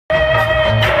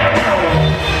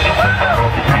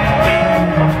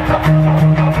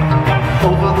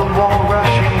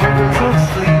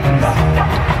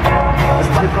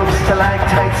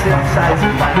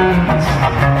exercising my knees.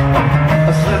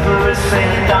 A slippery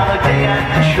sand on a day at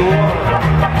the shore.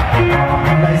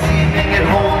 Nice evening at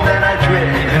home, then I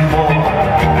dread even more.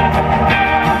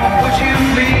 Would you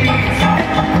please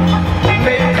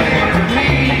make it clear to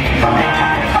me?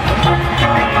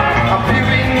 I'm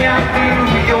peering out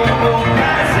through your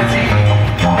opacity.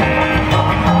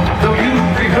 Though you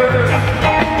rehearse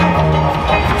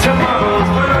tomorrow's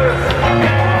birth,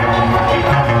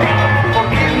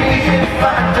 forgive me if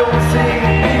I don't sing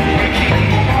the key.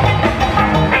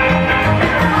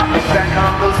 Back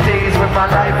on those days when my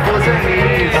life was a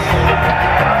haze,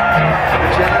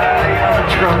 generally on a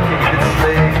truncated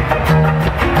sleigh.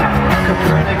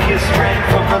 Copernicus drank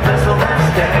from the vessel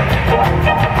instead.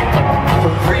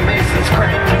 From Freemasons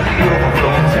crank to the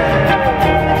overflow tank.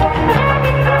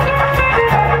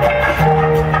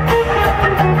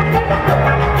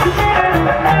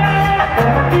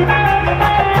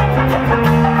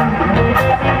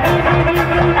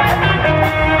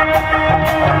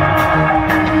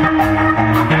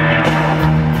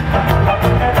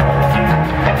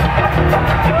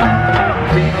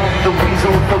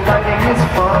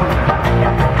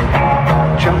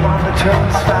 Jump on the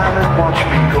turnstile and watch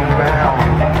me go round.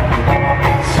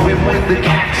 Swim with the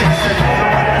cactus and